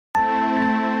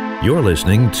You're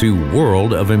listening to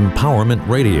World of Empowerment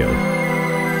Radio,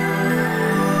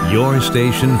 your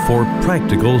station for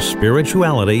practical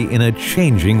spirituality in a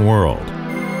changing world.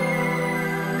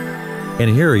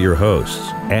 And here are your hosts,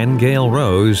 Aingeal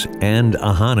Rose and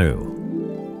Ahonu.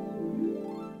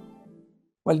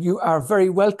 Well, you are very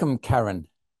welcome, Karen.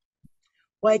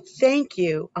 Why, thank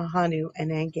you, Ahonu and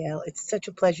Aingeal. It's such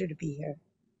a pleasure to be here.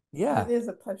 Yeah, it is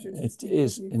a pleasure. It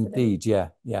is indeed, yeah.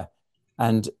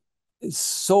 And it's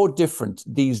so different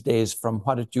these days from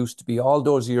what it used to be all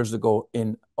those years ago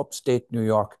in upstate New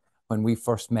York when we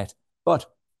first met. But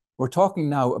we're talking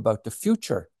now about the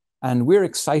future, and we're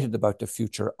excited about the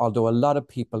future, although a lot of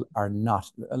people are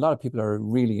not. A lot of people are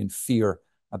really in fear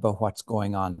about what's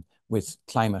going on with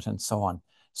climate and so on.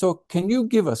 So can you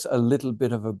give us a little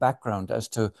bit of a background as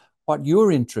to what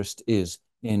your interest is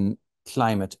in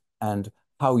climate and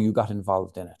how you got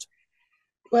involved in it?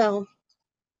 Well,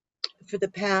 for the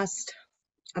past,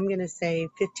 I'm going to say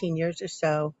 15 years or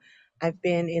so, I've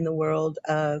been in the world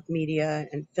of media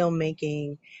and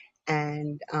filmmaking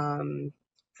and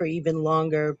for even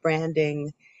longer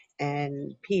branding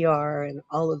and PR and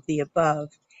all of the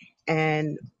above.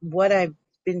 And what I've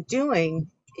been doing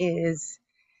is,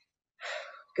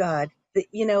 the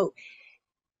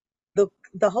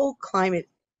whole climate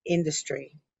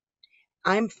industry,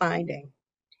 I'm finding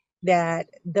that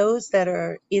those that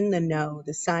are in the know,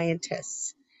 the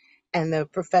scientists and the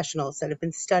professionals that have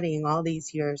been studying all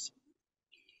these years,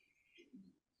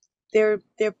 they're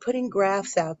putting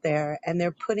graphs out there and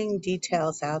they're putting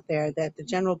details out there that the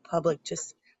general public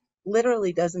just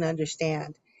literally doesn't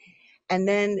understand. And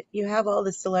then you have all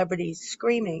the celebrities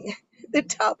screaming at the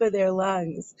top of their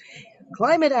lungs,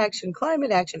 climate action,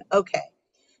 climate action. Okay,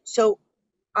 so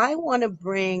I want to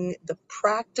bring the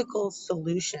practical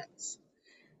solutions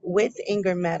with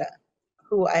Inger-Mette,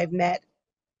 who I've met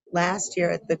last year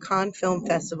at the Cannes Film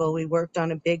Festival. We worked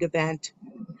on a big event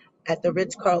at the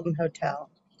Ritz-Carlton Hotel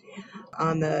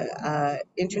on the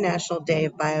International Day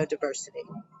of Biodiversity.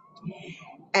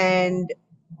 And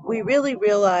we really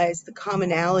realized the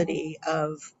commonality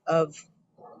of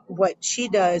what she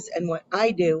does and what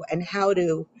I do and how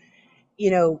to,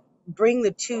 bring the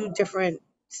two different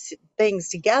things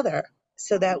together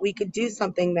so that we could do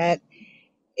something that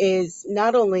is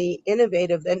not only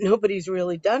innovative that nobody's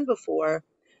really done before,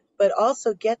 but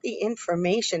also get the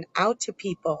information out to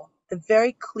people, the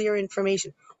very clear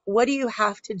information. What do you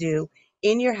have to do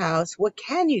in your house? What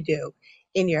can you do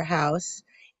in your house,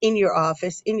 in your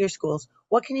office, in your schools?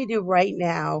 What can you do right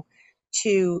now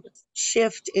to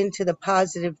shift into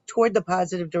toward the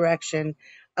positive direction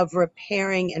of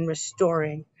repairing and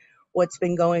restoring what's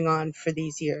been going on for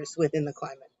these years within the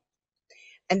climate?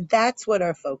 And that's what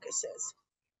our focus is: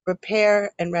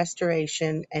 repair and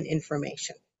restoration and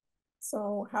information.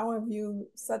 So how have you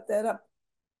set that up?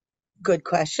 Good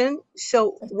question.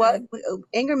 So what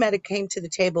Inger-Mette came to the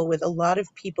table with a lot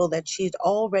of people that she'd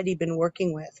already been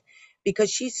working with, because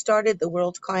she started the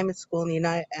World Climate School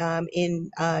in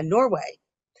Norway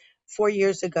 4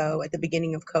 years ago at the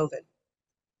beginning of COVID.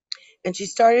 And she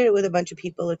started it with a bunch of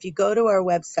people. If you go to our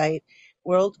website,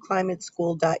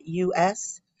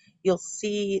 worldclimateschool.us, you'll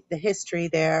see the history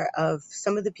there of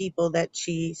some of the people that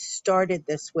she started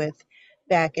this with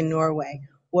back in Norway.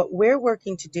 What we're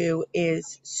working to do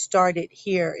is start it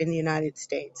here in the United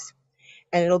States.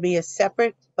 And it'll be a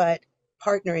separate but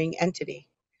partnering entity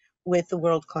with the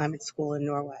World Climate School in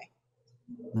Norway.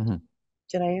 Mm-hmm.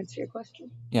 Did I answer your question?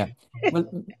 Yeah. Well,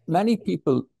 many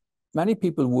people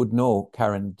would know,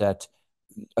 Karen, that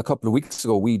a couple of weeks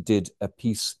ago we did a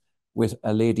piece with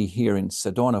a lady here in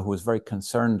Sedona who was very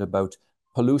concerned about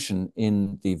pollution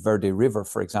in the Verde River,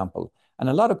 for example. And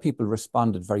a lot of people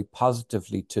responded very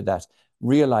positively to that,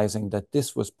 realizing that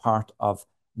this was part of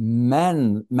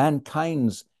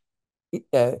mankind's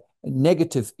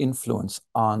negative influence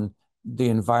on the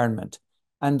environment.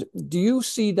 And do you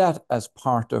see that as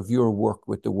part of your work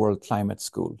with the World Climate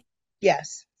School?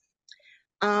 Yes.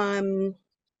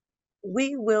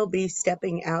 We will be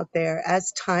stepping out there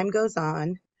as time goes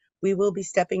on. We will be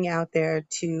stepping out there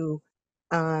to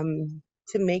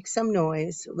make some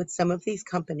noise with some of these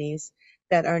companies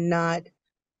that are not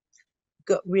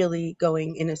really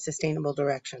going in a sustainable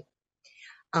direction,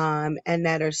 and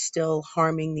that are still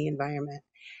harming the environment.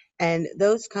 And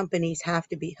those companies have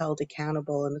to be held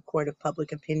accountable in the court of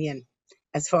public opinion,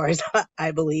 as far as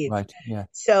I believe. Right, yeah.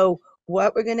 So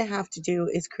what we're going to have to do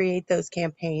is create those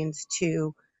campaigns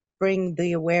to bring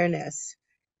the awareness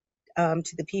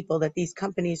to the people that these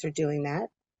companies are doing that,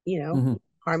 Mm-hmm.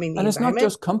 harming the And it's environment. not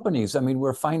just companies. I mean,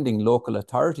 we're finding local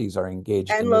authorities are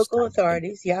engaged And in this local kind of thing.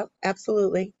 authorities, yeah,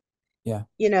 absolutely. Yeah.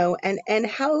 And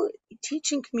how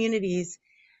teaching communities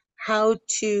how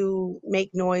to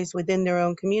make noise within their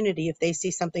own community if they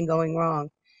see something going wrong.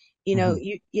 You know,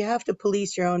 you have to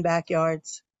police your own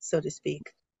backyards, so to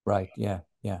speak. Right. Yeah.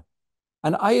 Yeah.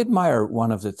 And I admire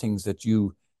one of the things that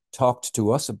you talked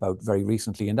to us about very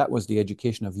recently, and that was the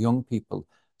education of young people.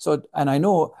 So, and I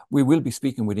know we will be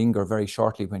speaking with Inger very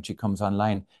shortly when she comes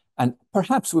online. And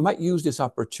perhaps we might use this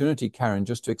opportunity, Karen,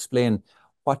 just to explain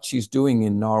what she's doing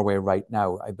in Norway right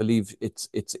now. I believe it's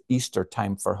Easter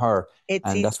time for her, It's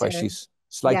and that's why Easter. she's Yeah.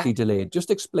 slightly delayed. Just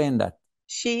explain that.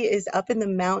 She is up in the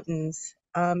mountains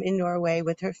in Norway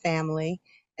with her family,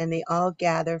 and they all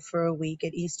gather for a week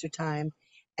at Easter time,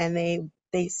 and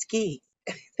they ski.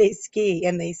 They ski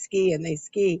and they ski and they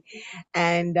ski.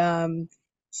 And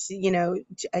she, you know,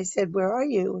 I said, "Where are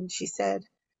you?" And she said,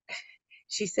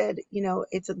 "You know,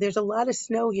 there's a lot of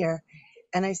snow here."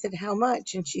 And I said, "How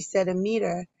much?" And she said, "A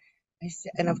meter." I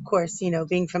said, and of course, you know,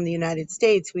 being from the United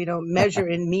States, we don't measure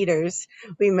in meters,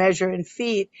 we measure in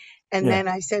feet. And Yeah. then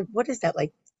I said, "What is that,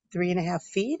 like 3.5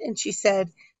 feet?" And she said,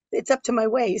 "It's up to my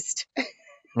waist."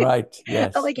 Right. I'm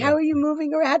Yes. like, "How Yeah. are you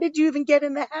moving, or how did you even get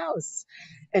in the house?"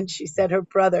 And she said her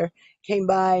brother came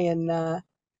by and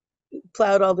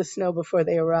plowed all the snow before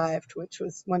they arrived, which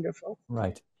was wonderful.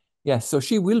 Right. Yes. So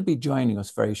she will be joining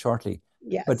us very shortly.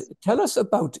 But Yes. tell us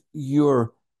about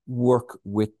your work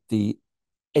with the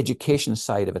education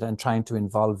side of it and trying to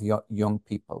involve young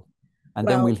people. And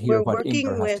then we'll Well, hear we're what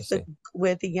Inger working has to say.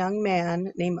 with a young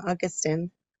man named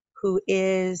Augustin, who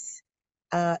is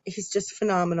he's just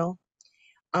phenomenal.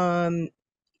 Um,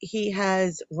 he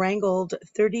has wrangled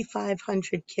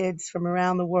 3,500 kids from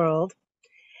around the world,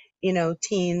 you know,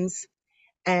 teens,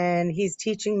 and he's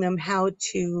teaching them how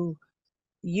to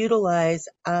utilize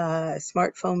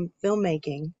smartphone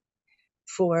filmmaking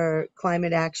for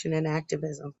climate action and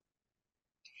activism.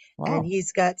 And Wow.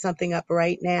 he's got something up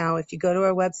right now. If you go to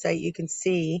our website, you can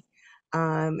see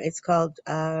it's called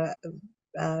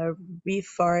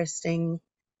Reforesting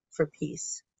for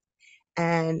Peace.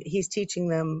 And he's teaching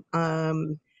them,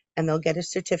 and they'll get a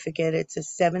certificate. It's a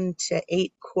 7 to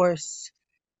 8 course,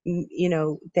 you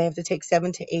know, they have to take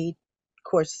 7 to 8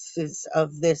 courses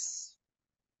of this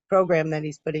program that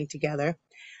he's putting together.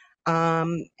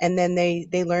 And then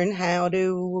they learn how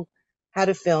to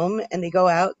film, and they go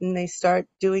out and they start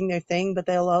doing their thing, but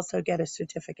they'll also get a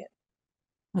certificate.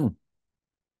 Hmm.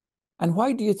 And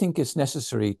why do you think it's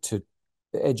necessary to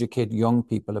educate young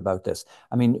people about this?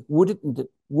 I mean, would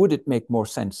it make more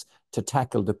sense to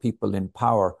tackle the people in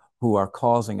power who are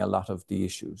causing a lot of the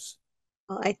issues?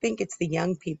 Well, I think it's the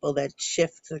young people that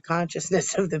shift the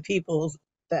consciousness of the people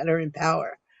that are in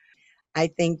power. I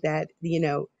think that, you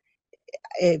know,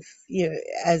 if you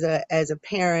as a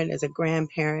parent, as a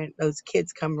grandparent, those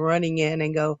kids come running in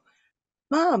and go,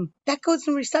 "Mom, that goes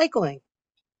in recycling,"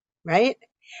 right?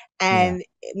 Yeah. And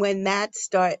when that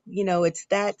start, you know, it's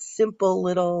that simple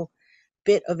little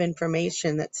bit of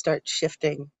information that starts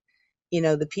shifting, you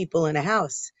know, the people in a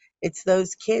house. It's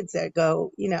those kids that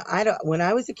go, you know, I don't, when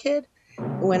I was a kid,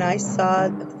 when I saw,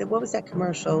 what was that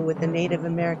commercial with the Native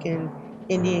American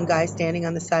Indian guy standing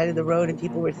on the side of the road and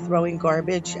people were throwing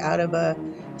garbage out of a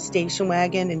station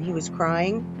wagon and he was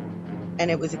crying, and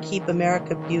it was a Keep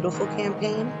America Beautiful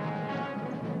campaign.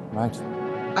 Right.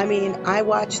 I mean, I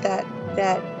watched that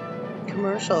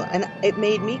commercial and it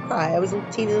made me cry. I was a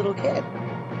teeny little kid.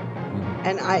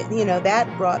 And you know,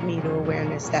 that brought me to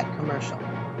awareness, that commercial.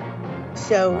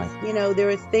 So, Right. you know, there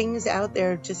are things out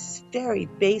there, just very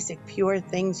basic, pure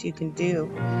things you can do.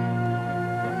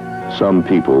 Some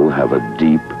people have a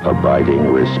deep,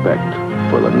 abiding respect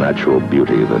for the natural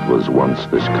beauty that was once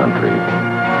this country.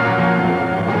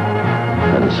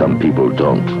 And some people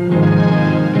don't.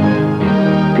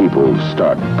 People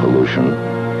start pollution.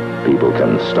 People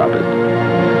can stop it.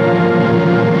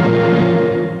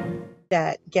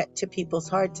 That get to people's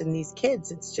hearts, and these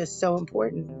kids, it's just so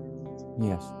important.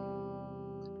 Yes.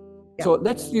 Yeah. So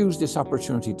let's use this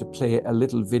opportunity to play a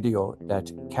little video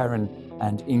that Karen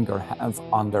and Inger have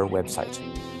on their website.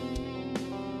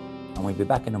 And we'll be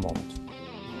back in a moment.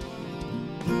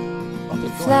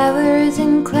 Okay, flowers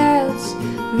and clouds,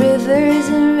 rivers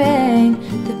and rain,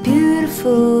 the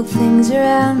beautiful things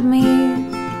around me.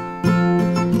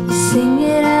 Sing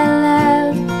it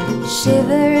out loud,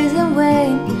 shivers and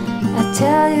wane, I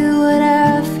tell you what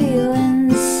I feel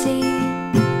and see.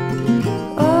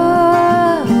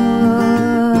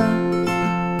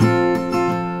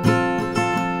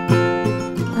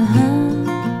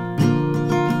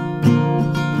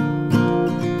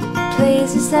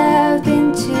 Places I've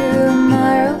been to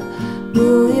tomorrow,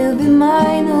 will you be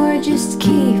mine or just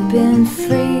keeping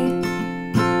free?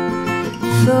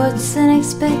 Thoughts and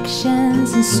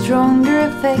expectations and stronger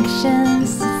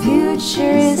affections, the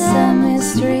future is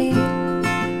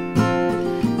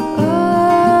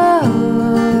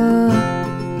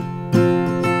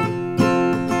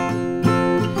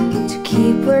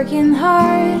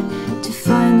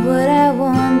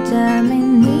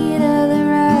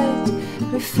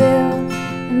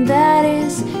and that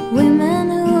is women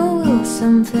who will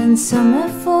something, summer,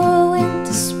 fall,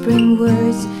 winter, spring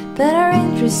words that are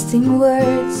interesting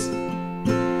words.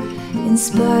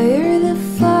 Inspire the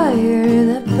fire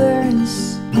that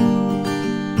burns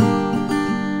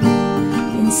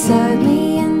inside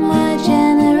me and my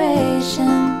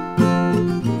generation.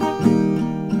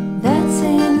 That's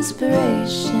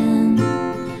inspiration.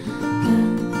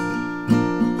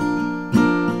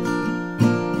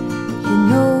 You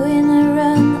know, in a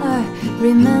run, I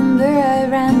remember I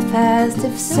ran fast.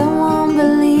 If someone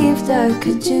believed I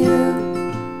could do,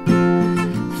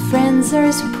 friends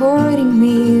are supporting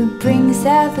me, brings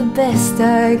out the best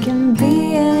I can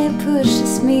be, and it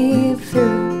pushes me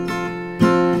through.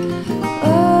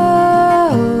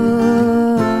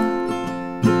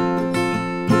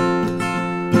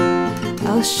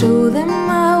 I'll show them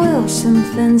I will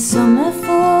something, summer,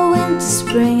 fall, winter,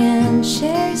 spring, and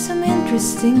share some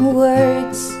interesting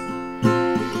words.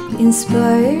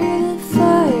 Inspire the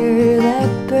fire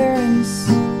that burns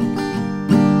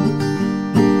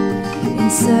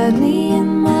inside me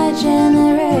and my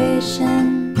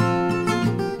generation.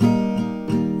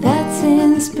 That's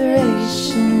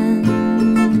inspiration.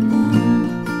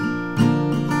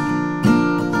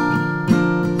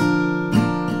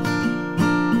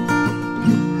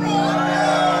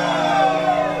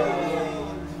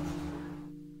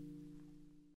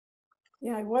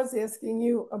 Yeah, I was asking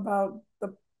you about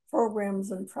the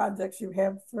programs and projects you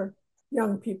have for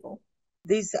young people.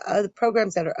 These the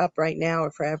programs that are up right now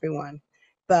are for everyone,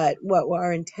 but what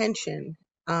our intention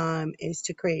is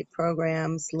to create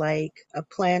programs like a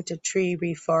plant a tree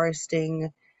reforesting,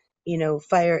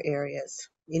 fire areas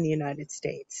in the United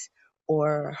States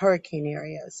or hurricane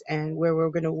areas, and where we're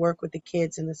going to work with the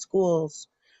kids in the schools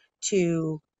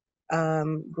to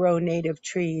grow native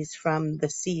trees from the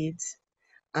seeds.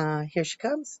 Here she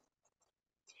comes.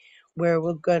 Where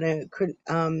we're going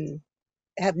to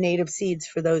have native seeds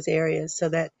for those areas so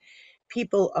that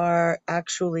people are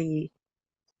actually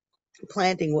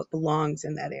planting what belongs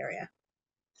in that area.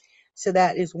 So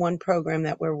that is one program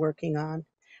that we're working on.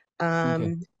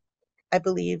 Okay. I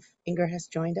believe Inger has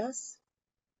joined us.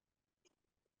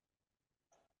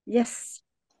 Yes.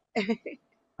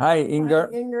 Hi, Inger.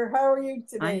 Hi, Inger, how are you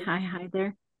Hi, today? hi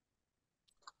there.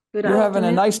 Good You're having a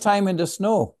afternoon. nice time in the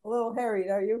snow. A little harried,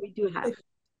 are you? We do have.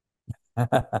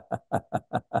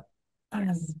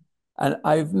 Yes. And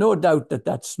I've no doubt that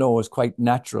that snow is quite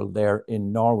natural there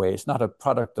in Norway. It's not a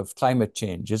product of climate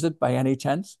change, is it, by any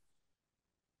chance?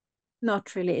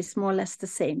 Not really. It's more or less the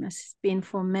same as it's been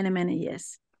for many, many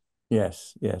years.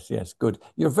 Yes, yes, yes. Good.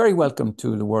 You're very welcome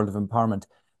to the World of Empowerment.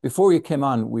 Before you came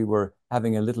on, we were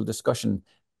having a little discussion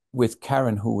with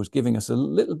Karen, who was giving us a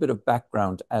little bit of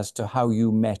background as to how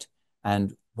you met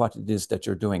and what it is that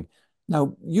you're doing.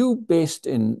 Now, you based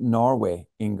in Norway,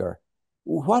 Inger,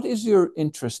 what is your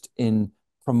interest in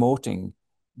promoting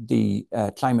the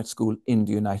climate school in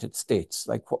the United States?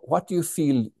 Like, what do you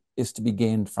feel is to be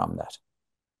gained from that?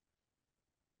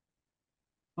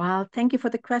 Well, thank you for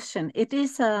the question. It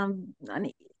is an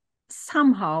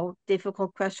somehow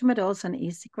difficult question, but also an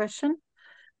easy question.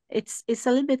 It's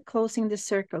a little bit closing the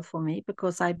circle for me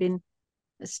because I've been,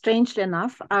 strangely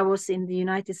enough, I was in the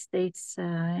United States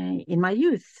in my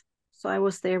youth. So I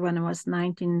was there when I was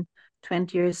 19,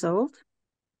 20 years old.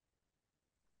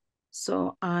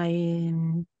 So I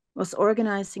was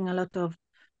organizing a lot of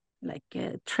like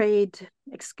a trade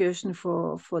excursion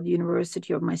for the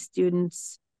university of my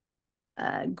students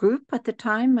group at the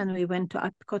time, and we went to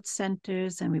Epcot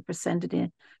centers and we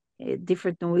presented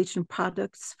different Norwegian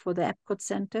products for the Epcot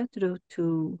center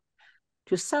to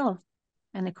sell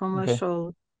in a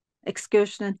commercial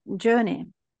excursion journey.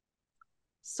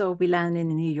 So we landed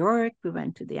in New York, we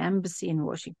went to the embassy in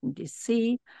Washington,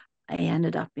 D.C. I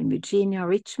ended up in Virginia,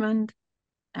 Richmond,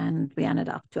 and we ended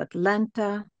up to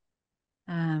Atlanta.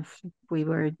 We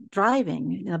were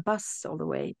driving in a bus all the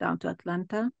way down to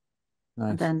Atlanta, Nice.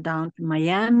 and then down to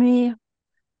Miami,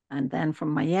 and then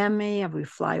from Miami we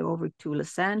fly over to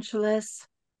Los Angeles,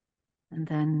 and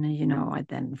then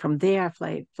then from there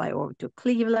I fly over to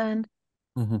Cleveland.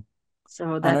 Mm-hmm.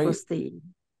 So that was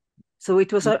so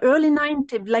it was early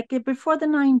 90s, like before the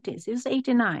 90s. It was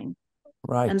 89.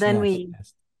 Right. And then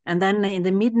yes. And then in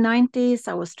the mid 90s,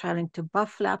 I was traveling to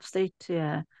Buffalo, upstate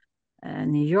New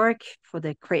York for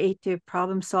the Creative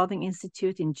Problem Solving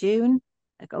Institute in June,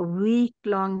 like a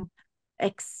week-long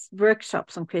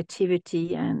workshops on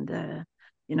creativity and,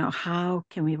 how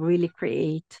can we really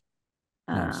create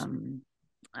Nice.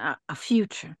 a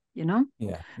future,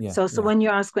 Yeah. So when you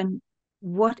ask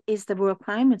what is the World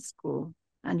Climate School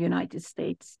and United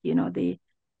States,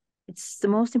 it's the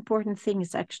most important thing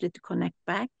is actually to connect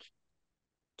back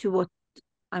to what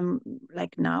I'm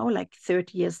like now, like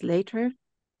 30 years later,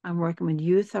 I'm working with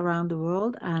youth around the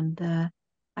world, and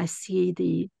I see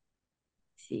the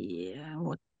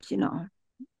what, you know,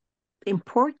 the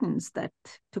importance that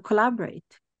to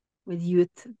collaborate with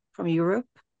youth from Europe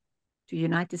to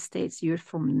United States, youth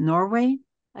from Norway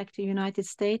back to United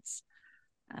States,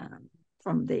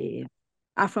 from the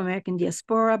Afro-American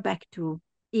diaspora back to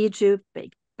Egypt,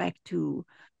 back to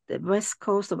the west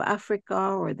coast of Africa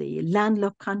or the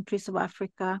landlocked countries of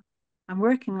Africa. I'm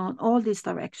working on all these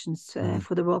directions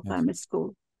for the World Climate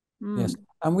School. Yes,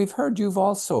 and we've heard you've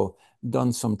also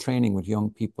done some training with young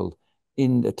people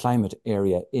in the climate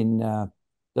area in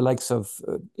the likes of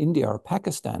India or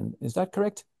Pakistan. Is that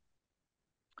correct?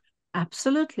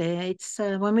 Absolutely. It's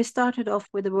when we started off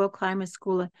with the World Climate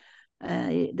School,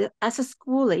 as a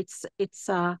school, it's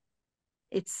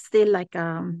still like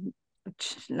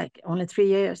only 3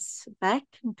 years back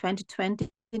in 2020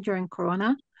 during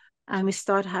Corona, and we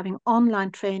started having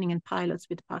online training and pilots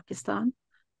with Pakistan.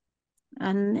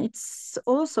 And it's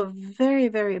also very,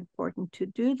 very important to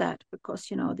do that because,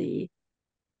 you know, the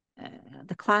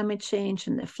climate change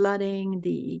and the flooding,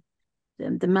 the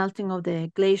melting of the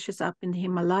glaciers up in the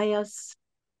Himalayas.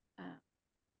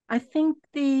 I think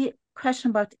the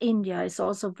question about India is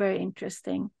also very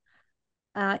interesting.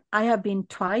 I have been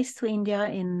twice to India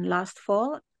in last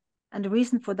fall, and the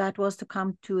reason for that was to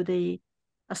come to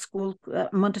a school,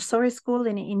 Montessori school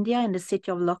in India in the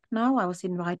city of Lucknow. I was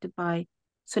invited by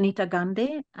Sunita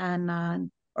Gandhi and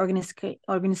an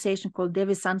organization called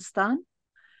Devi Sanstan.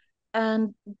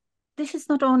 And this is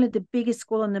not only the biggest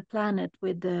school on the planet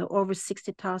with over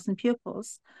 60,000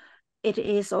 pupils, it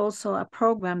is also a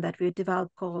program that we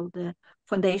developed called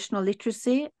Foundational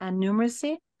Literacy and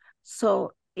Numeracy.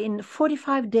 So in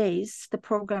 45 days, the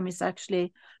program is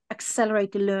actually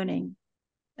accelerated learning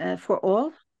for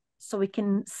all. So we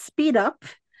can speed up,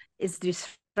 it's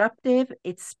disruptive,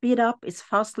 it's speed up, it's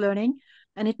fast learning.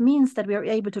 And it means that we are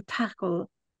able to tackle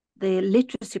the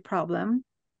literacy problem,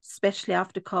 especially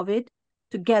after COVID,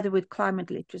 together with climate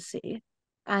literacy.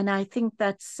 And I think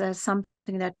that's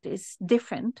something that is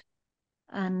different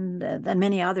and than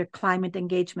many other climate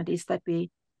engagement is that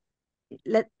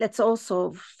let's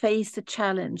also face the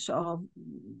challenge of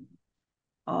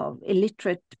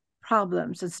illiterate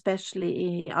problems,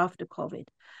 especially after COVID.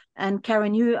 And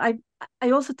Karen,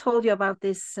 I also told you about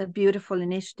this beautiful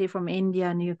initiative from India,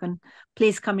 and you can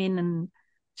please come in and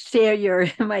share your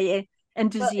my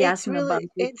enthusiasm about it.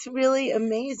 It's really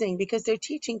amazing because they're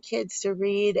teaching kids to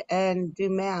read and do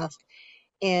math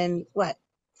in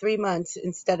 3 months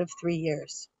instead of 3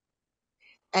 years.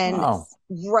 And wow.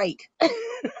 Right.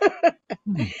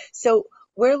 So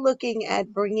we're looking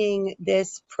at bringing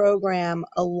this program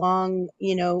along,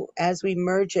 you know, as we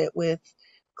merge it with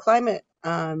climate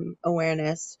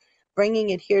awareness, bringing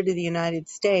it here to the United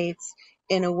States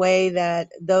in a way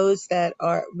that those that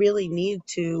are really need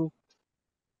to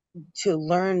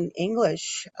learn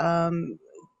English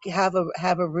have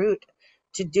a route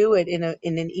to do it in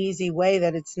an easy way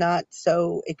that it's not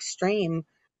so extreme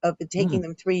of it taking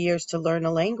them 3 years to learn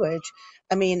a language.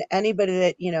 I mean, anybody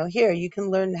that, you know, here you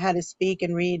can learn how to speak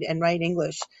and read and write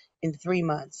English in 3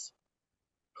 months.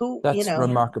 That's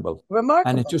remarkable. Remarkable.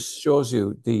 And it just shows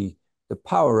you the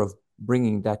power of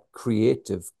bringing that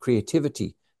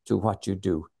creativity to what you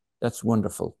do. That's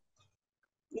wonderful.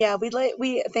 Yeah,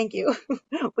 thank you.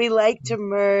 We like to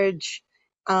merge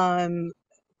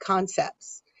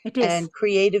concepts and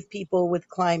creative people with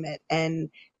climate and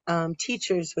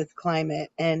teachers with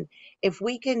climate. And if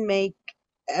we can make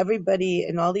everybody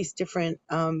in all these different,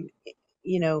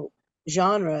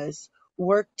 genres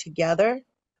work together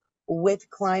with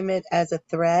climate as a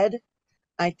thread,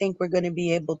 I think we're going to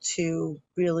be able to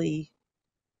really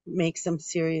make some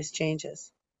serious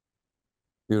changes.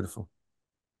 Beautiful.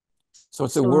 So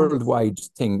it's a worldwide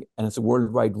thing, and it's a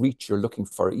worldwide reach you're looking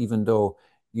for, even though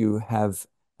you have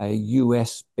a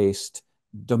US-based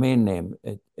domain name.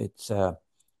 It's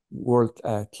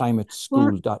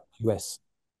worldclimateschool.us.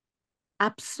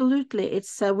 Absolutely.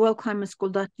 It's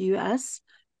worldclimateschool.us.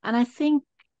 And I think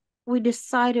we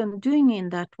decided on doing it in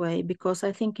that way because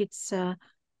I think it's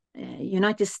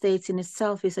United States in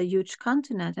itself is a huge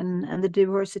continent and the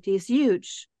diversity is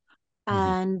huge.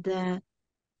 And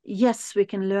yes, we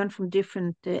can learn from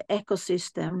different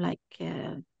ecosystem, like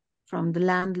from the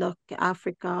landlocked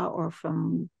Africa or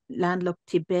from landlocked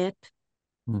Tibet,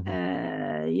 but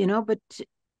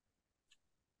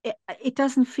it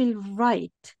doesn't feel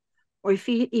right, or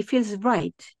it feels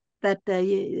right that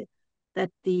the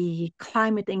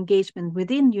climate engagement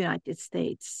within the United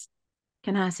States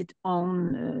can has its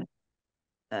own,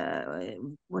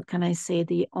 what can I say,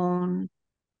 the own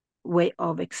way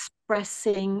of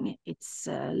expressing its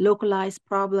localized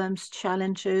problems,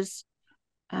 challenges.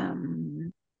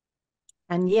 And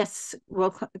yes,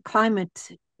 well,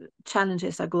 climate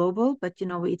challenges are global, but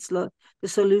the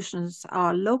solutions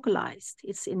are localized.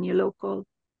 It's in your local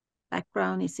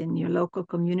background, it's in your local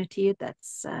community.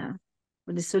 That's where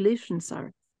the solutions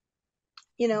are.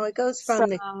 It goes from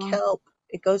the kelp.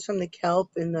 It goes from the kelp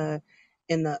in the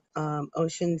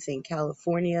oceans in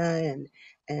California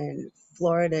and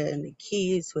Florida and the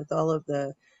Keys, with all of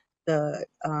the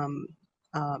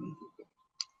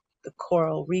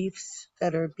coral reefs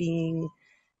that are being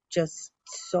just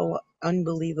so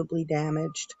unbelievably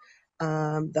damaged.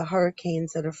 The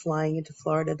hurricanes that are flying into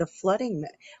Florida, the flooding.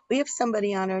 We have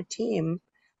somebody on our team,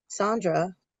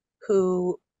 Sandra,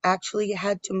 who actually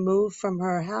had to move from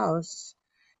her house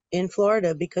in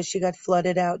Florida because she got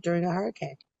flooded out during a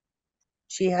hurricane.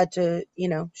 She had to,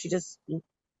 she just,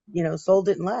 sold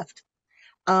it and left.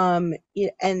 And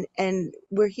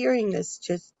we're hearing this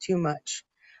just too much.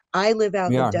 I live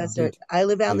out in the desert. Indeed. I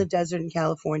live out in the desert in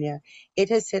California. It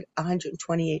has hit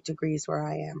 128 degrees where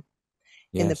I am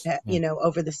in the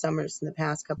over the summers in the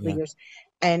past couple of years.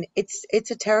 And it's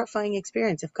a terrifying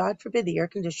experience. If God forbid the air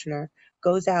conditioner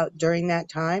goes out during that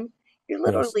time, you're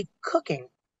literally cooking.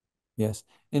 Yes,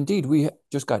 indeed. We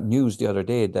just got news the other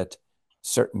day that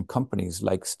certain companies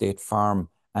like State Farm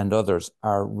and others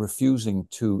are refusing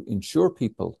to insure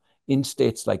people in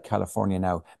states like California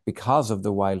now because of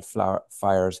the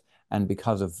wildfires and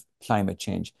because of climate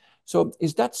change. So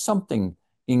is that something,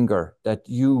 Inger, that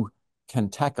you can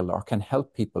tackle or can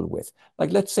help people with?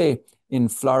 Like, let's say in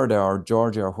Florida or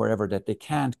Georgia or wherever that they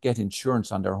can't get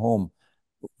insurance on their home.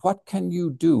 What can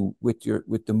you do with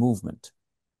the movement?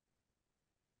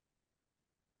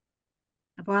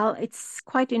 Well, it's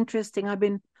quite interesting. I've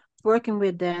been working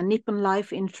with the Nippon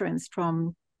Life Insurance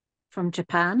from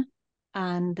Japan,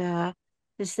 and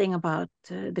this thing about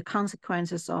the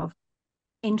consequences of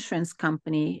insurance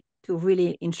company to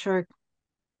really insure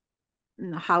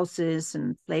houses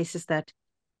and places that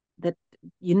it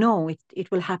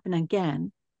will happen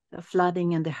again. The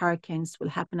flooding and the hurricanes will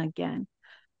happen again,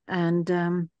 and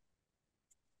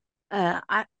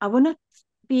I will not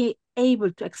be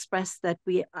able to express that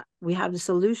we have the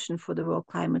solution for the World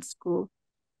Climate School,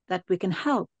 that we can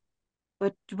help.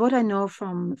 But what I know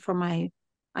from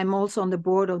I'm also on the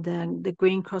board of the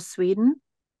Green Cross Sweden,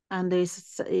 and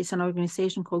there's an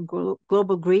organization called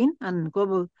Global Green and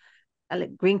Global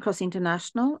Green Cross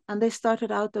International, and they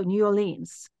started out of New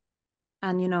Orleans,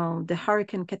 and the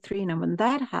Hurricane Katrina, when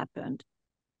that happened,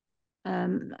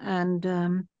 and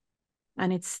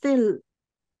it's still,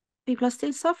 people are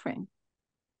still suffering.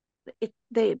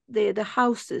 The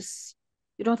houses,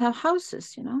 you don't have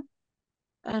houses,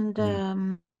 and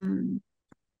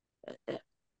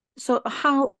so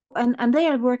how, and they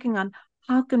are working on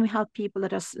how can we help people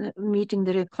that are meeting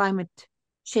the climate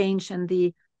change and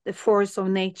the force of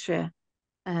nature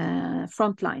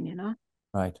frontline,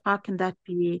 Right. how can that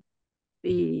be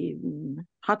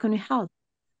how can we help?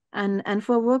 And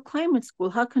for World Climate School,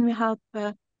 how can we help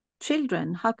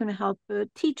children? How can we help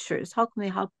teachers? How can we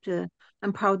help to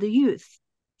empower the youth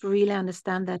to really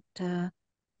understand that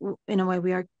in a way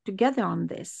we are together on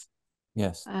this?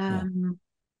 Yes.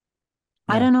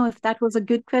 I don't know if that was a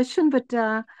good question, but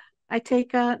I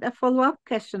take a follow-up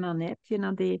question on it.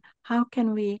 How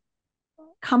can we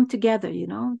come together?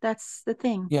 That's the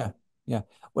thing. Yeah.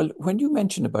 Well, when you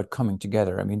mention about coming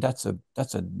together, I mean that's a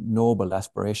noble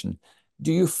aspiration.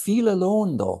 Do you feel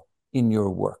alone though in your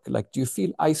work? Like, do you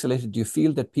feel isolated? Do you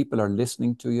feel that people are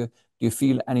listening to you? Do you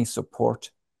feel any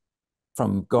support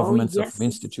from governments or from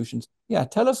institutions? Yeah,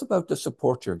 tell us about the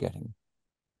support you're getting.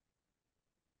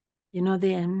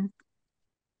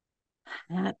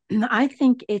 I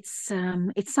think it's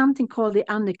something called the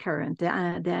undercurrent,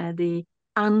 the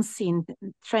unseen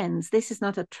trends. This is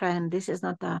not a trend. This is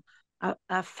not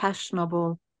a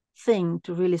fashionable thing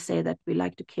to really say that we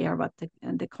like to care about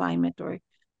the climate or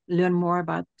learn more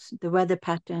about the weather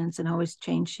patterns and how it's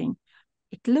changing.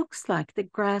 It looks like the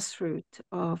grassroots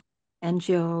of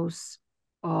NGOs,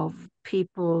 of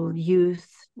people,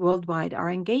 youth worldwide are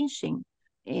engaging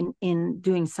in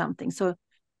doing something. So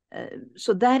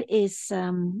that is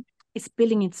it's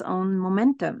building its own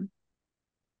momentum,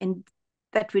 and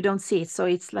that we don't see. So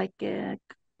it's like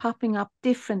popping up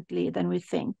differently than we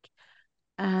think.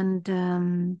 And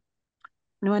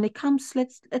when it comes,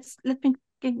 let me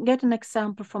get an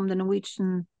example from the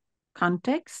Norwegian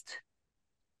context.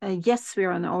 Yes, we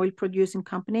are an oil producing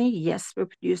company. Yes, we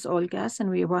produce oil gas, and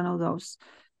we are one of those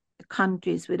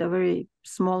countries with a very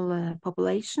small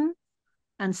population,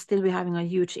 and still we're having a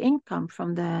huge income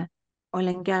from the oil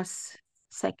and gas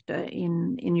sector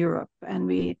in Europe, and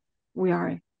we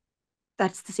are,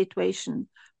 that's the situation.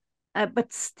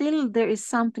 But still, there is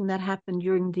something that happened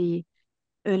during the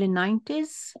early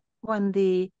 90s when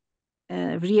the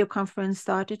Rio conference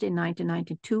started in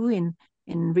 1992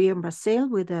 in Rio, Brazil,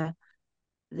 with the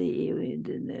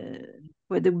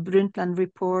Brundtland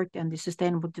report and the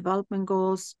Sustainable Development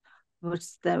Goals, which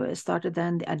started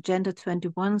then. The Agenda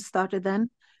 21 started then.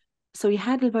 So you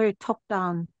had a very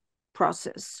top-down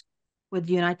process with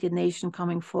the United Nations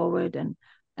coming forward, and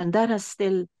that has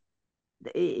still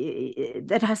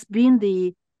been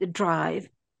the drive.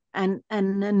 And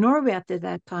Norway at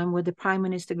that time, with the Prime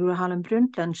Minister Gro Harlem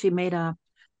Brundtland, she made a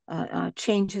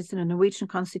changes in the Norwegian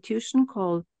constitution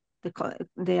called the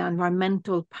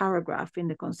environmental paragraph in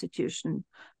the constitution,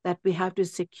 that we have to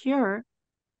secure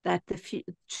that the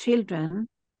children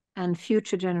and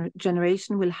future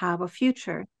generation will have a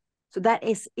future. So that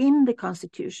is in the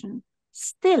constitution.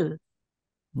 Still,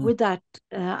 with that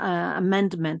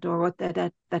amendment, or what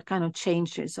that kind of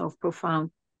changes of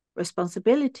profound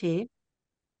responsibility,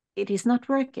 it is not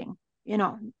working. You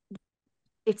know,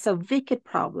 it's a wicked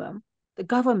problem. The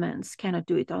governments cannot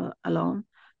do it alone.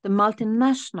 The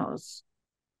multinationals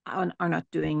are not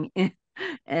doing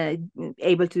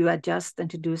able to adjust and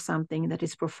to do something that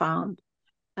is profound.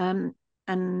 And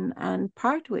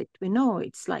part of it, we know,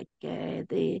 it's like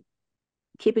the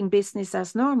keeping business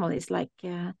as normal is like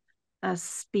a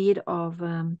speed of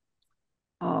you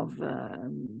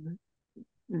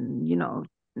know,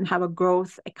 have a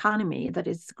growth economy that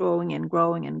is growing and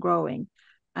growing and growing,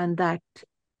 and that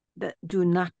do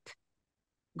not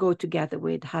go together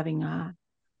with having a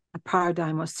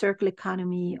paradigm of circular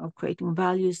economy, of creating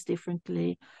values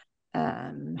differently,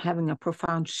 having a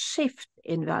profound shift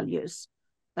in values.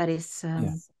 That is,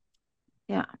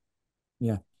 yeah.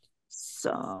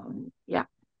 So, yeah.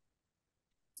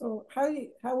 So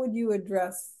how would you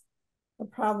address the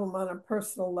problem on a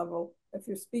personal level if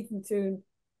you're speaking to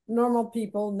normal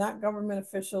people, not government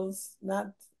officials,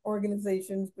 not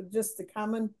organizations, but just the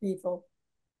common people?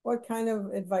 What kind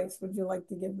of advice would you like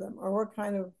to give them, or what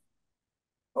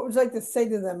would you like to say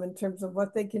to them in terms of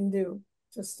what they can do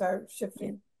to start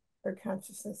shifting their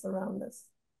consciousness around this?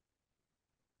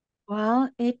 Well,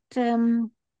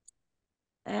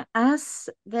 as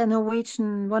the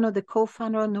Norwegian, one of the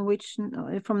co-founder of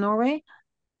Norwegian from Norway,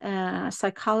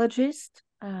 psychologist,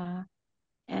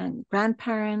 and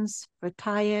grandparents,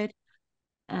 retired,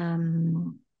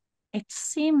 it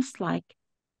seems like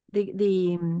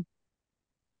the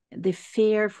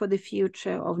fear for the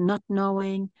future of not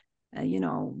knowing,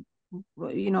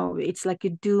 it's like a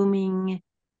dooming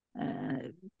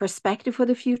perspective for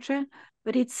the future.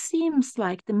 But it seems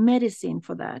like the medicine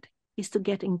for that is to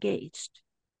get engaged.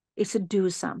 It's to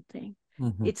do something.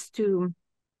 It's to,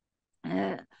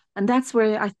 and that's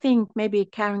where I think maybe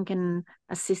Karen can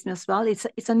assist me as well.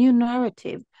 It's a new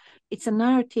narrative. It's a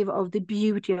narrative of the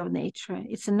beauty of nature.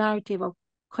 It's a narrative of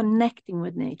connecting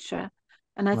with nature.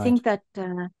 And I think that,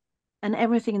 and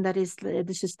everything that is the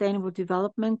Sustainable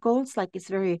Development Goals, like, it's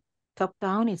very top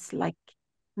down. It's like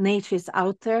nature is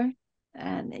out there,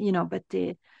 and but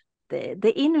the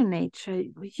inner nature,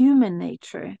 human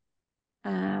nature,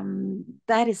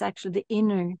 that is actually the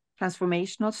inner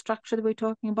transformational structure that we're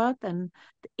talking about, and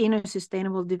the inner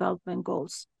Sustainable Development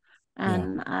Goals.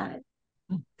 And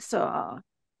so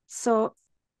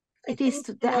it is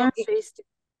the answer is to,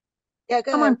 yeah,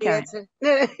 go come ahead, on, Karen.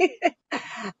 No,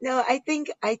 no, I think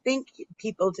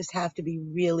people just have to be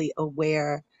really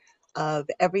aware of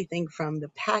everything from the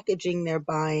packaging they're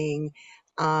buying,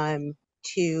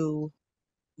 to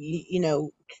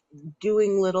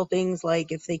doing little things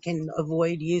like if they can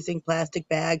avoid using plastic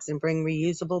bags and bring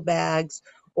reusable bags,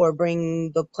 or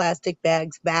bring the plastic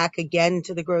bags back again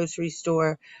to the grocery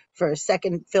store for a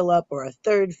second fill up or a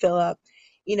third fill up.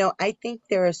 I think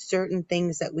there are certain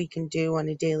things that we can do on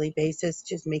a daily basis.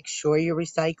 Just make sure you're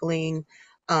recycling,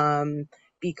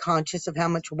 be conscious of how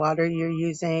much water you're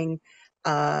using,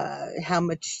 how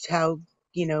much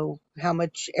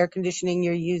air conditioning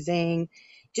you're using.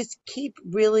 Just keep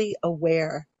really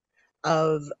aware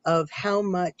of how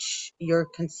much your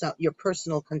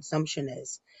personal consumption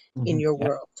is in your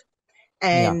world,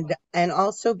 and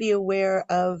also be aware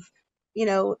of,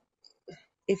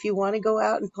 if you want to go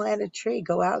out and plant a tree,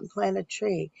 go out and plant a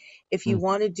tree. If you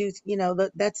want to do,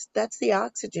 that's the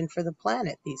oxygen for the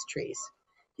planet, these trees,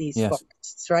 these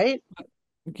forests, right?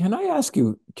 Can I ask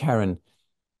you, Karen,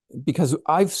 because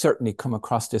I've certainly come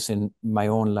across this in my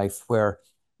own life, where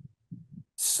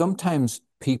sometimes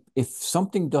if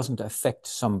something doesn't affect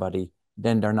somebody,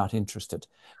 then they're not interested.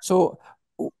 So,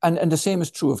 and the same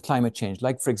is true of climate change.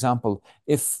 Like, for example,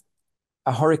 if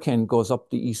a hurricane goes up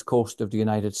the east coast of the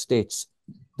United States,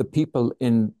 the people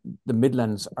in the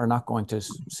Midlands are not going to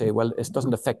say, well, it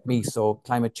doesn't affect me, so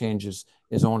climate change is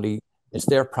only, it's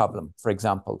their problem, for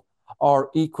example. Or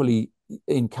equally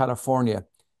in California,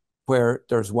 where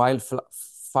there's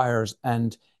wildfires,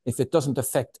 and if it doesn't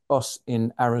affect us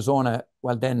in Arizona,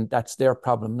 well, then that's their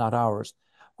problem, not ours.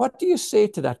 What do you say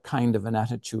to that kind of an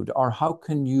attitude, or how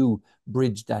can you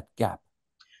bridge that gap?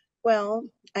 Well,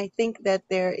 I think that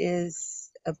there is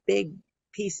a big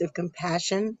piece of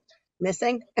compassion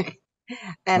missing.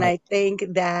 And Right. I think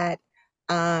that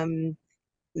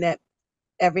that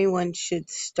everyone should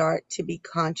start to be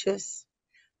conscious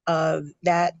of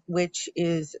that which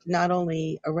is not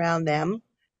only around them,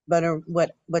 but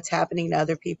what's happening to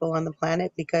other people on the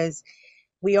planet, because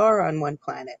we are on one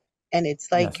planet. And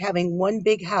it's like Yes. having one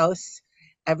big house,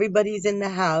 everybody's in the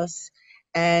house.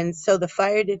 And so the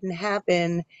fire didn't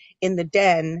happen in the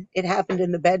den, it happened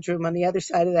in the bedroom on the other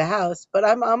side of the house, but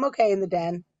I'm okay in the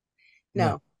den. Yeah.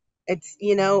 No, it's,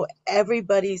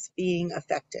 everybody's being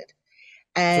affected.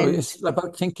 So And it's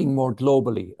about thinking more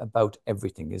globally about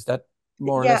everything. Is that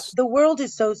more or yeah, less? the world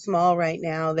is so small right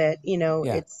now that,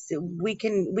 Yeah. we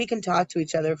can talk to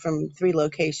each other from 3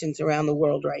 locations around the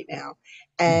world right now,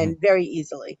 Mm-hmm. and very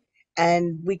easily.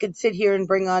 And we could sit here and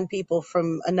bring on people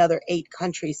from another 8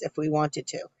 countries if we wanted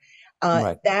to.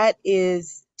 Right. That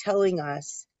is telling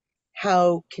us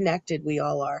how connected we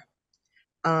all are.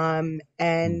 Mm.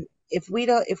 And if we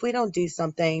don't do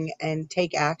something and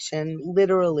take action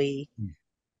literally, Mm.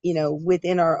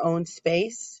 within our own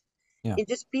space, Yeah. and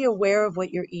just be aware of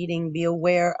what you're eating, be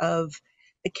aware of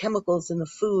the chemicals in the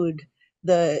food,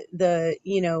 there's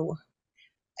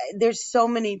so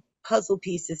many puzzle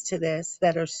pieces to this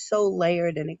that are so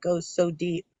layered and it goes so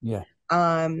deep. Yeah.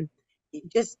 um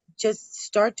just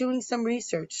start doing some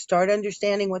research, start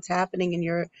understanding what's happening in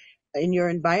your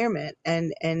environment,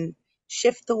 and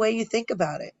shift the way you think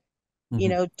about it.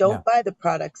 Mm-hmm. Yeah. Don't buy the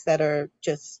products that are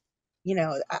just,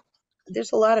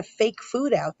 there's a lot of fake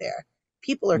food out there.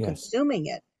 People are Yes. consuming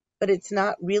it, but it's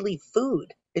not really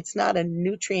food. It's not a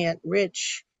nutrient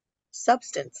rich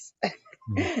substance.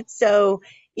 Mm-hmm. So,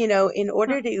 in No,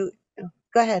 order to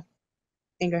go ahead,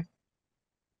 Inger.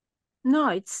 no,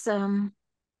 it's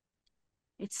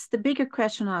the bigger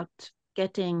question out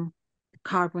getting the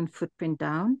carbon footprint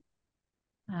down,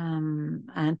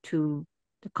 and to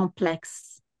the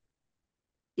complex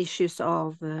issues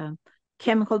of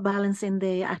chemical balance in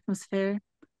the atmosphere.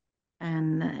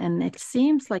 And it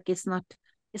seems like it's not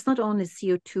only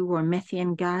CO2 or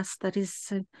methane gas that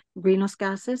is greenhouse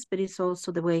gases, but it's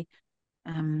also the way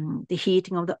the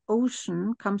heating of the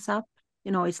ocean comes up.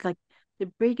 It's like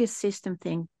the biggest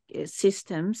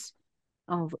systems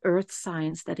of earth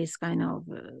science that is kind of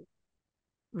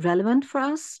relevant for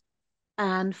us,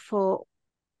 and for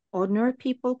ordinary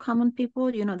people, common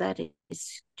people, that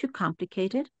is too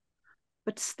complicated,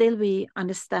 but still we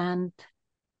understand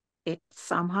it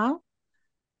somehow.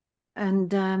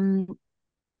 And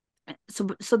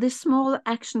so these small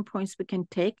action points we can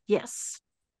take, yes,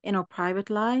 in our private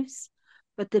lives,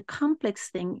 but the complex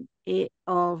thing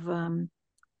of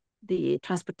the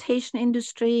transportation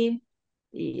industry,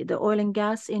 the oil and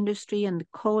gas industry, and the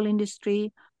coal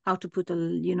industry, how to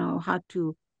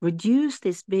reduce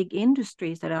these big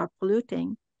industries that are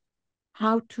polluting,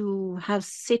 how to have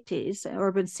cities,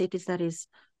 urban cities that is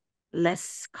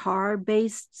less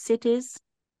car-based cities,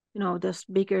 those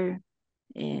bigger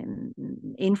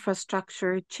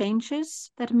infrastructure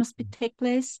changes that must take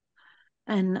place.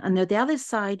 And on the other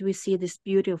side, we see this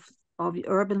beauty of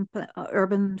urban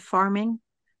farming.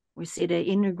 We see the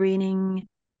inner greening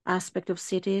aspect of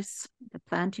cities, the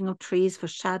planting of trees for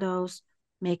shadows,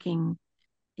 making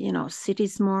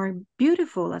cities more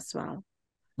beautiful as well.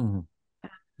 Mm-hmm.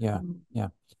 Yeah. Um, Yeah.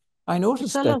 I it's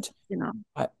noticed a lot,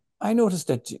 that I noticed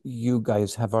that you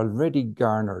guys have already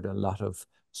garnered a lot of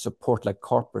support, like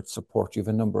corporate support. You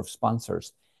have a number of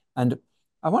sponsors. And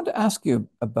I want to ask you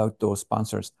about those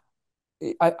sponsors.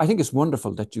 I think it's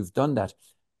wonderful that you've done that,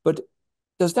 but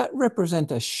does that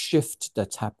represent a shift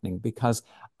that's happening? Because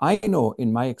I know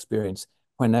in my experience,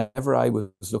 whenever I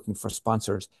was looking for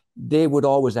sponsors, they would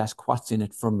always ask, what's in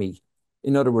it for me?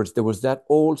 In other words, there was that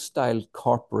old style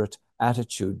corporate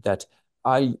attitude that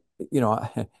I, you know,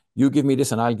 you give me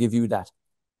this and I'll give you that.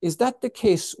 Is that the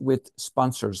case with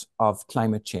sponsors of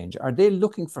climate change? Are they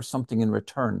looking for something in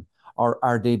return, or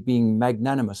are they being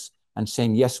magnanimous and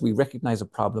saying, yes, we recognize a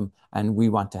problem and we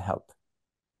want to help?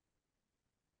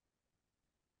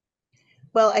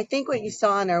 Well, I think what you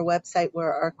saw on our website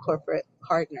were our corporate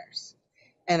partners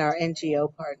and our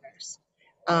NGO partners.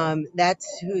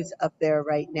 That's who's up there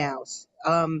right now.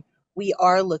 we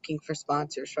are looking for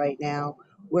sponsors right now.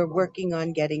 We're working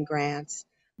on getting grants.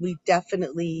 We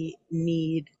definitely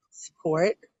need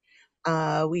support.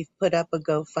 We've put up a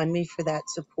GoFundMe for that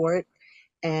support,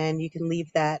 and you can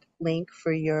leave that link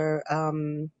for your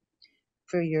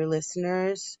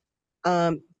listeners.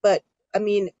 But I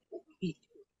mean,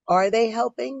 are they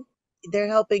helping? They're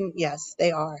helping. Yes,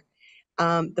 they are.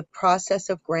 The process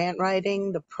of grant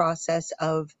writing, the process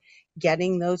of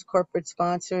getting those corporate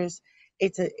sponsors,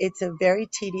 it's a very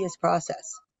tedious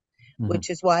process, which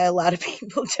is why a lot of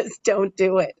people just don't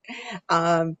do it.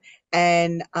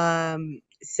 And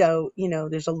so, you know,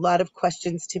 there's a lot of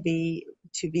questions to be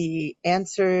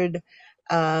answered.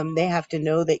 They have to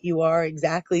know that you are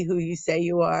exactly who you say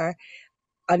you are,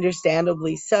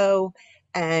 understandably so.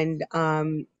 And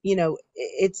you know,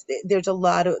 there's a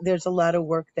lot of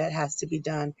work that has to be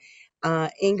done.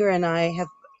 Inger and I have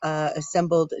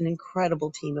assembled an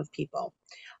incredible team of people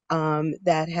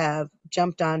that have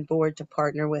jumped on board to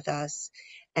partner with us.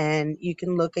 And you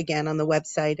can look again on the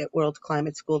website at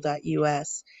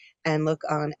worldclimateschool.us and look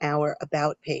on our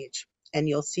About page, and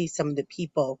you'll see some of the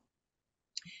people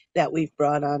that we've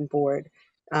brought on board.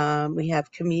 We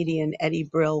have comedian Eddie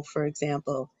Brill, for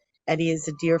example. Eddie is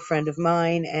a dear friend of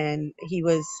mine, and he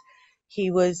was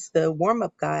the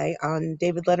warm-up guy on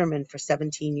David Letterman for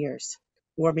 17 years,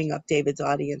 warming up David's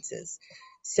audiences.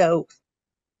 So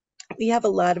we have a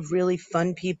lot of really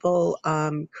fun people,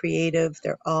 creative.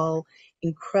 They're all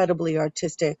incredibly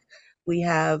artistic. We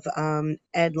have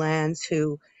Ed Lanz,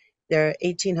 who there are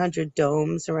 1,800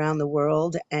 domes around the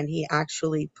world, and he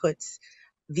actually puts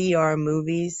VR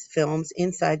movies, films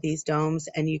inside these domes,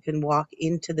 and you can walk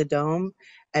into the dome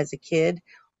as a kid,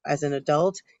 as an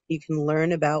adult. You can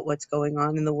learn about what's going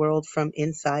on in the world from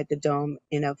inside the dome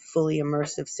in a fully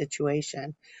immersive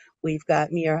situation. We've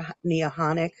got Mia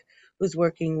Honick, who's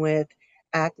working with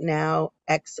Act Now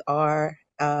XR,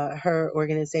 her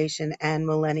organization, and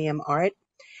Millennium Art.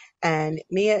 And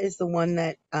Mia is the one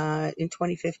that in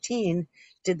 2015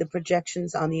 did the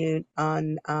projections on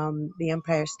the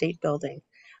Empire State Building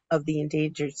of the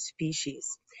endangered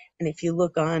species. And if you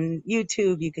look on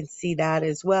YouTube, you can see that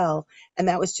as well. And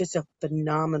that was just a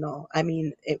phenomenal. I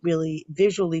mean, it really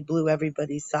visually blew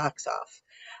everybody's socks off.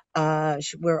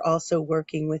 We're also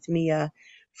working with Mia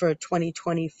for a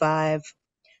 2025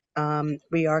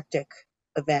 Rearctic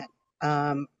event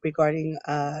regarding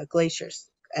glaciers,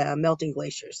 melting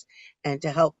glaciers, and to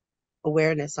help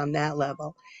awareness on that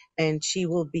level. And she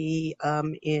will be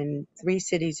in 3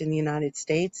 cities in the United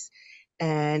States,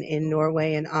 and in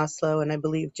Norway and Oslo, and I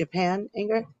believe Japan,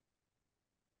 Inger?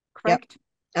 Correct.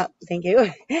 Yep. Oh, thank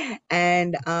you.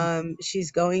 And she's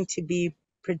going to be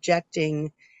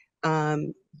projecting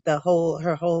her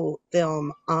whole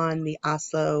film on the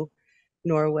Oslo,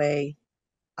 Norway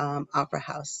Opera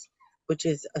House, which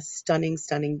is a stunning,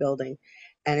 stunning building.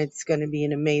 And it's going to be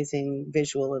an amazing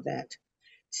visual event.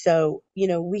 So, you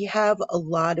know, we have a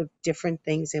lot of different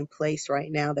things in place right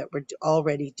now that we're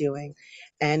already doing.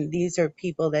 And these are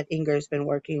people that Inger's been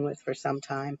working with for some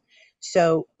time.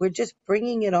 So we're just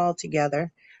bringing it all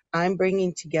together. I'm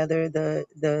bringing together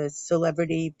the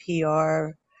celebrity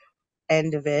PR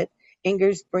end of it.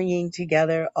 Inger's bringing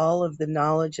together all of the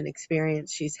knowledge and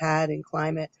experience she's had in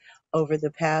climate over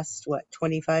the past,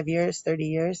 25 years, 30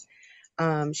 years.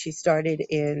 She started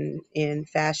in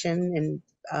fashion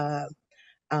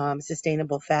and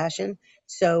sustainable fashion.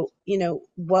 So, you know,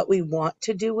 what we want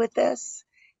to do with this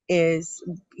is,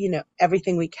 you know,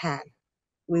 everything we can.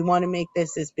 We want to make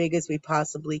this as big as we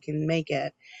possibly can make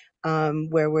it,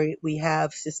 where we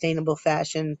have sustainable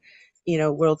fashion, you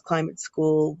know, World Climate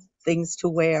School, things to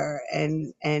wear,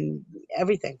 and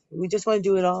everything. We just want to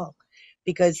do it all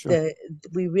because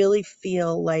we really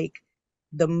feel like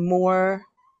the more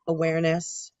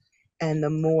awareness and the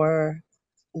more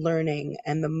learning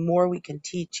and the more we can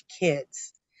teach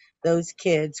kids, those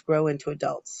kids grow into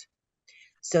adults.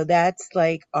 So that's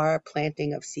like our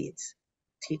planting of seeds,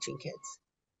 teaching kids.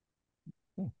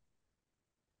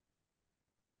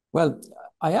 Well,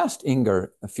 I asked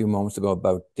Inger a few moments ago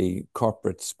about the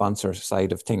corporate sponsor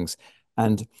side of things,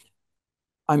 and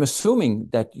I'm assuming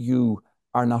that you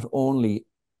are not only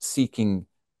seeking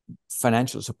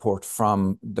financial support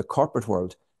from the corporate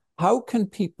world. How can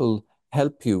people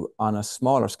help you on a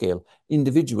smaller scale,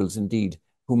 individuals indeed,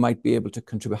 who might be able to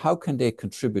contribute? How can they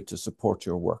contribute to support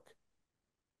your work?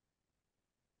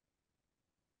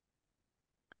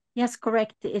 Yes,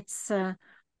 correct. It's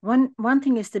one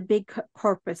thing is the big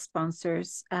corporate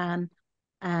sponsors, and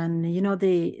you know,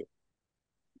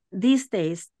 these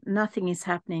days nothing is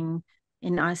happening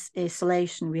in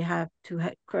isolation. We have to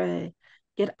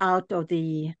get out of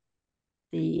the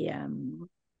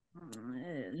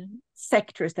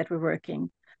sectors that we're working.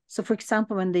 So, for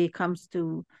example, when it comes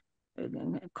to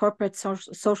corporate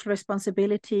social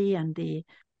responsibility and the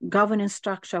governance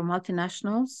structure of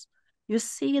multinationals, you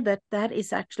see that that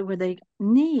is actually where they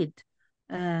need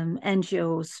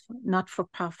NGOs,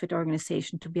 not-for-profit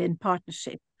organization, to be in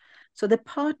partnership. So the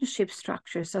partnership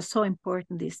structures are so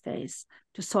important these days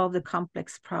to solve the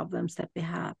complex problems that we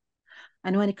have.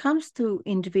 And when it comes to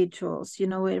individuals, you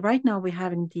know, right now we're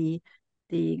having the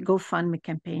GoFundMe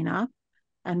campaign up,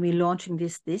 and we're launching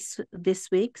this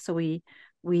week. So we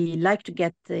like to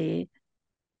get the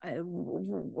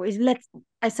let's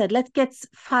get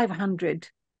 500,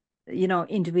 you know,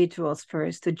 individuals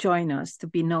first to join us, to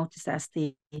be noticed as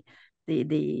the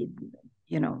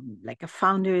you know, like a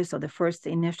founders or the first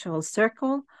initial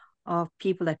circle of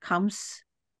people that comes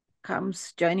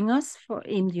joining us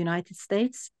in the United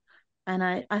States. And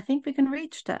I think we can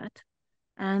reach that.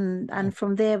 And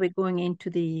from there we're going into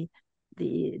the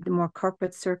more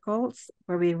corporate circles,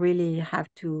 where we really have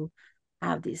to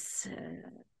have this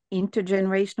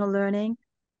intergenerational learning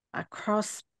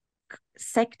across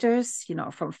sectors, you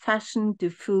know, from fashion to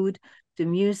food to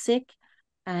music.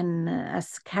 And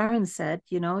as Karen said,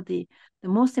 you know, the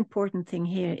most important thing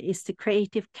here is the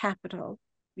creative capital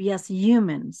we as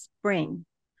humans bring,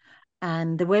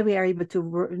 and the way we are able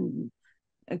to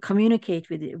communicate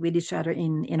with each other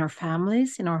in our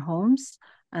families, in our homes.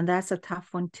 And that's a tough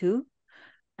one too.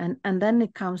 And then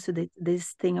it comes to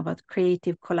this thing about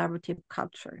creative collaborative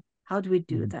culture. How do we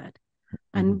do that?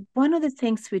 And one of the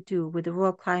things we do with the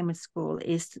World Climate School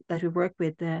is that we work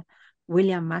with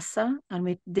William Massa,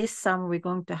 and this summer we're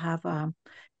going to have a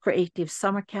creative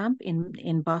summer camp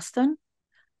in Boston,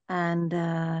 and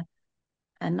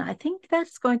I think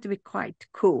that's going to be quite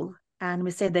cool. And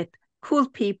we say that cool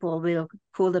people will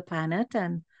cool the planet,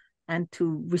 and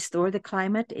to restore the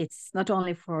climate. It's not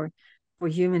only for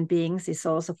human beings, it's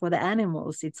also for the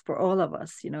animals. It's for all of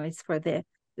us. You know, it's for the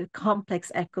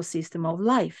complex ecosystem of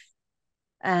life.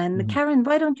 And Karen,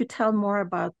 why don't you tell more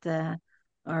about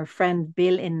our friend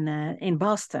Bill in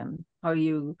Boston? How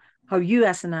you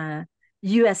as an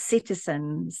U.S.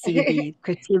 citizen see the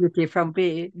creativity from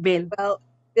Bill? Well,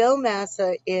 Bill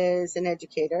Massa is an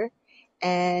educator,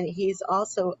 and he's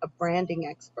also a branding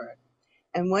expert.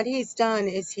 And what he's done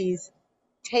is he's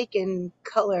taken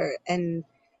color and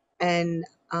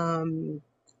um,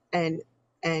 and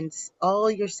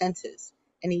all your senses,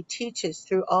 and he teaches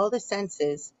through all the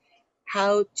senses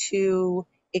how to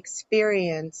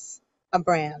experience a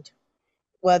brand,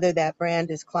 whether that brand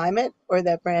is climate or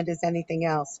that brand is anything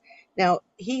else. Now,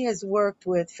 he has worked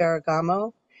with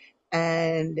Ferragamo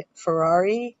and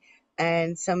Ferrari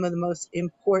and some of the most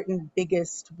important,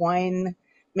 biggest wine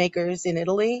makers in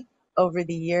Italy over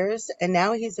the years. And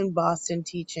now he's in Boston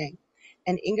teaching.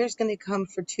 And Inger's going to come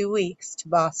for 2 weeks to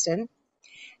Boston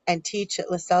and teach at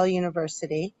LaSalle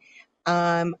University.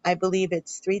 I believe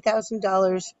it's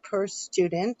 $3,000 per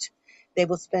student. They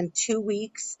will spend 2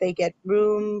 weeks. They get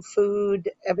room,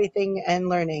 food, everything, and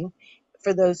learning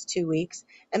for those 2 weeks.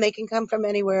 And they can come from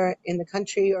anywhere in the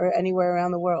country or anywhere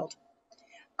around the world.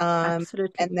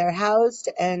 Absolutely. And they're housed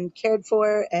and cared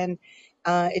for. And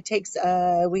it takes,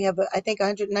 we have, I think,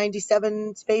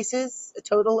 197 spaces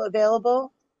total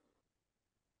available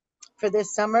for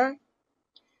this summer.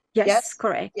 Yes,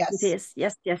 correct. Yes. It is.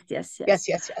 Yes. Yes.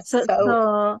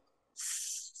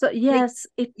 So yes,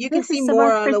 you can this see is more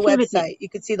about on the creativity. website. You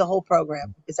can see the whole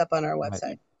program. It's up on our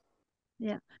website.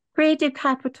 Yeah, creative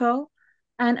capital,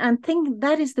 and think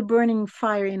that is the burning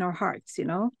fire in our hearts. You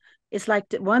know, it's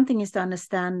like one thing is to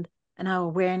understand and have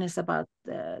awareness about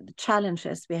the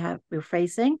challenges we're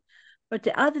facing, but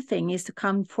the other thing is to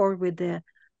come forward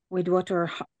with what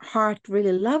our heart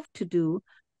really love to do,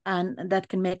 and that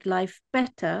can make life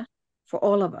better for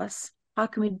all of us. How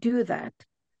can we do that?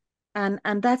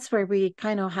 And that's where we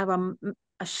kind of have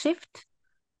a shift.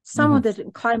 Some of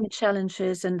the climate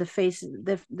challenges and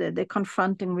the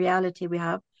confronting reality we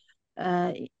have,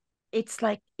 it's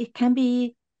like it can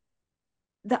be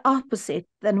the opposite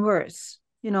than worse.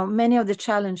 You know, many of the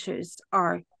challenges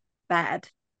are bad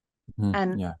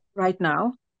and right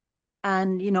now.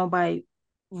 And, you know, by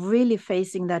really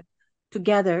facing that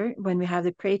together, when we have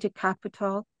the creative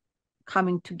capital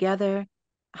coming together,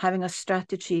 having a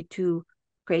strategy to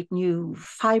create new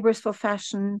fibers for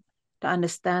fashion, to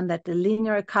understand that the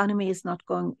linear economy is not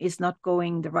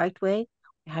going the right way.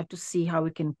 We have to see how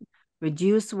we can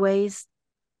reduce waste.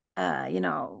 You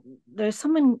know, there's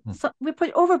we're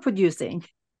overproducing.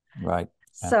 Right.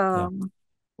 So,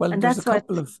 well, and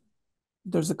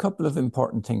there's a couple of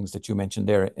important things that you mentioned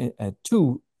there.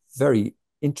 Two very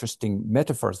interesting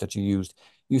metaphors that you used.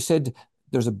 You said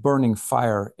there's a burning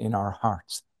fire in our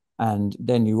hearts. And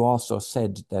then you also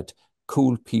said that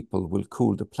cool people will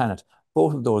cool the planet.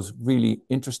 Both of those really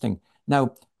interesting.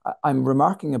 Now, I'm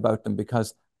remarking about them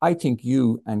because I think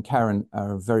you and Karen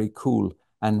are very cool,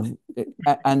 and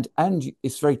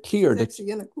it's very clear that you're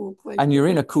in a cool place. And you're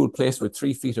in a cool place with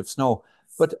 3 feet of snow.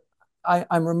 But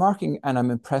I'm remarking, and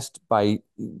I'm impressed by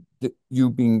you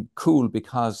being cool,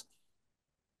 because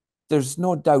there's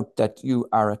no doubt that you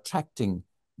are attracting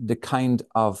the kind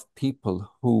of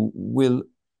people who will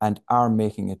and are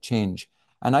making a change.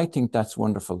 And I think that's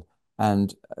wonderful.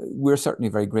 And we're certainly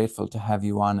very grateful to have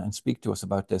you on and speak to us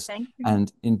about this. Thank you.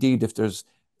 And indeed, if there's,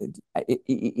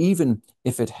 even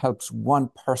if it helps one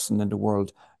person in the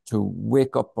world to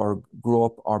wake up or grow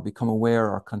up or become aware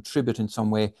or contribute in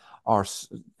some way or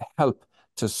help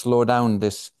to slow down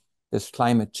this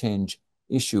climate change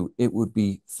issue, it would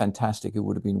be fantastic. It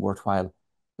would have been worthwhile.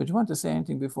 Did you want to say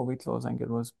anything before we close, Aingeal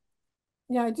Rose?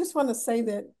 Yeah, I just want to say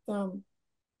that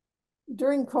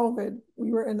during COVID,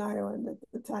 we were in Ireland at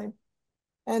the time,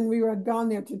 and we had gone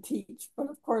there to teach. But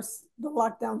of course, the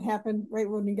lockdown happened right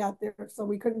when we got there, so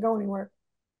we couldn't go anywhere.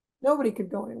 Nobody could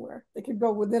go anywhere. They could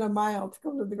go within a mile to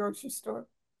go to the grocery store.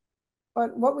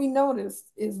 But what we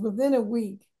noticed is within a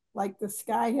week, like the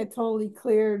sky had totally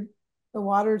cleared, the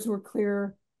waters were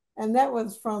clear, and that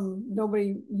was from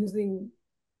nobody using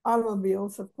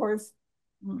automobiles, of course.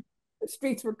 The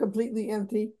streets were completely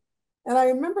empty. And I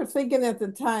remember thinking at the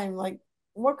time, like,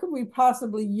 what could we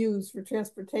possibly use for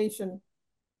transportation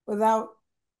without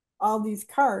all these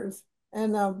cars?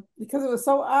 And because it was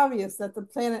so obvious that the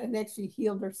planet had actually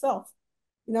healed herself.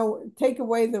 You know, take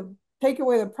away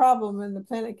the problem and the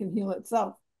planet can heal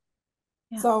itself.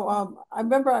 Yeah. So I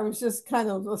remember I was just kind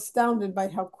of astounded by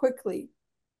how quickly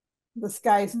the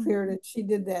skies cleared, and she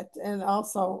did that. And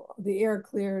also the air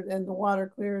cleared and the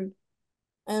water cleared.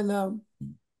 And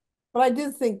but I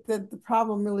did think that the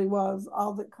problem really was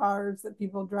all the cars that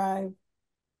people drive,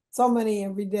 so many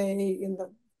every day in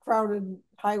the crowded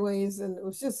highways, and it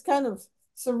was just kind of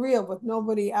surreal with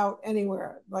nobody out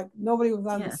anywhere, like nobody was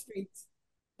on the streets.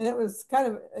 And it was kind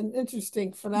of an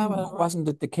interesting phenomenon. Wasn't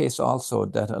it the case also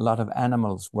that a lot of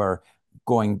animals were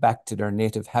going back to their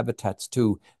native habitats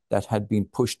too, that had been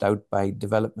pushed out by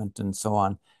development and so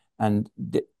on? And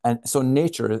so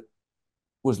nature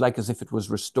was like as if it was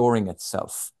restoring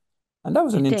itself. And that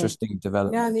was an interesting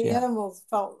development. Yeah, and the animals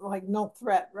felt like no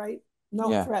threat, right?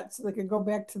 No threat, so they could go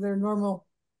back to their normal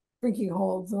drinking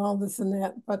holes and all this and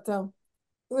that. But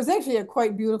it was actually a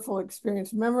quite beautiful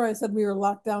experience. Remember I said we were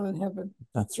locked down in heaven?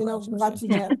 That's right. Watching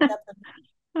that happen.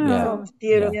 Yeah. It's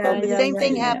beautiful. Yeah, the same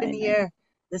thing happened here.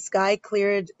 The sky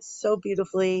cleared so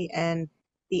beautifully, and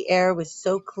the air was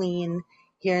so clean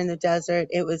here in the desert.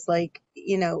 It was like,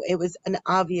 you know, it was an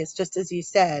obvious, just as you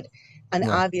said,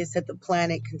 obvious that the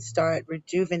planet can start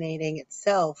rejuvenating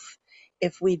itself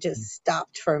if we just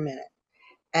stopped for a minute.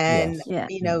 And,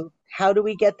 you know, how do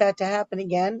we get that to happen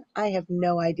again? I have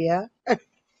no idea.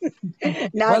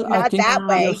 not that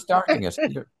way. You're starting it.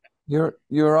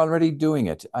 You're already doing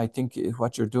it. I think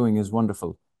what you're doing is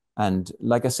wonderful. And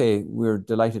like I say, we're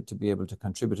delighted to be able to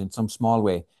contribute in some small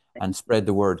way and spread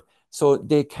the word. So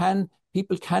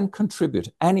people can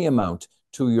contribute any amount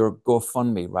to your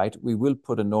GoFundMe, right? We will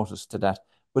put a notice to that,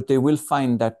 but they will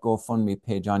find that GoFundMe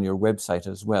page on your website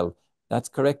as well. That's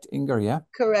correct, Inger, yeah?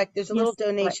 Correct. There's a little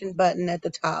donation button at the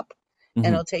top, and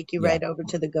it'll take you right over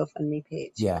to the GoFundMe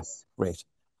page. Yes, great.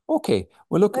 Okay,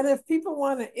 well, look. And if people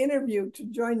want to interview to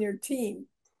join your team,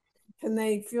 can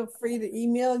they feel free to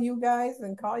email you guys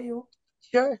and call you?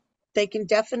 Sure. They can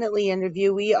definitely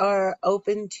interview. We are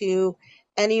open to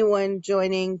anyone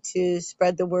joining to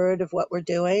spread the word of what we're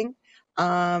doing.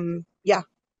 Yeah,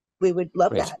 we would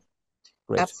love that.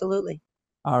 Great. Absolutely.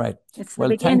 All right.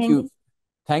 Well, thank you.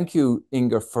 Thank you,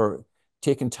 Inger, for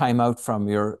taking time out from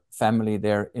your family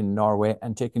there in Norway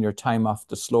and taking your time off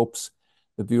the slopes,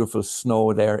 the beautiful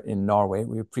snow there in Norway.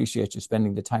 We appreciate you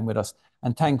spending the time with us.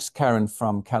 And thanks, Karen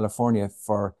from California,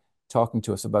 for talking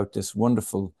to us about this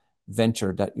wonderful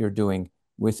venture that you're doing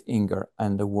with Inger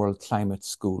and the World Climate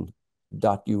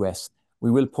School.us.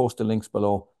 We will post the links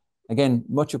below. Again,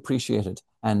 much appreciated,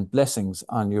 and blessings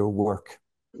on your work.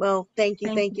 Well, thank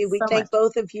you. Thank you. We thank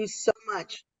both of you so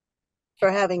much for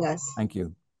having us. Thank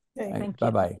you. Thank you.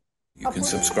 Bye-bye. You can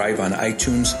subscribe on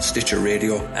iTunes, Stitcher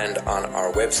Radio, and on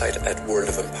our website at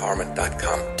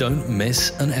worldofempowerment.com. Don't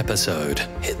miss an episode.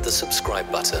 Hit the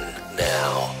subscribe button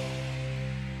now.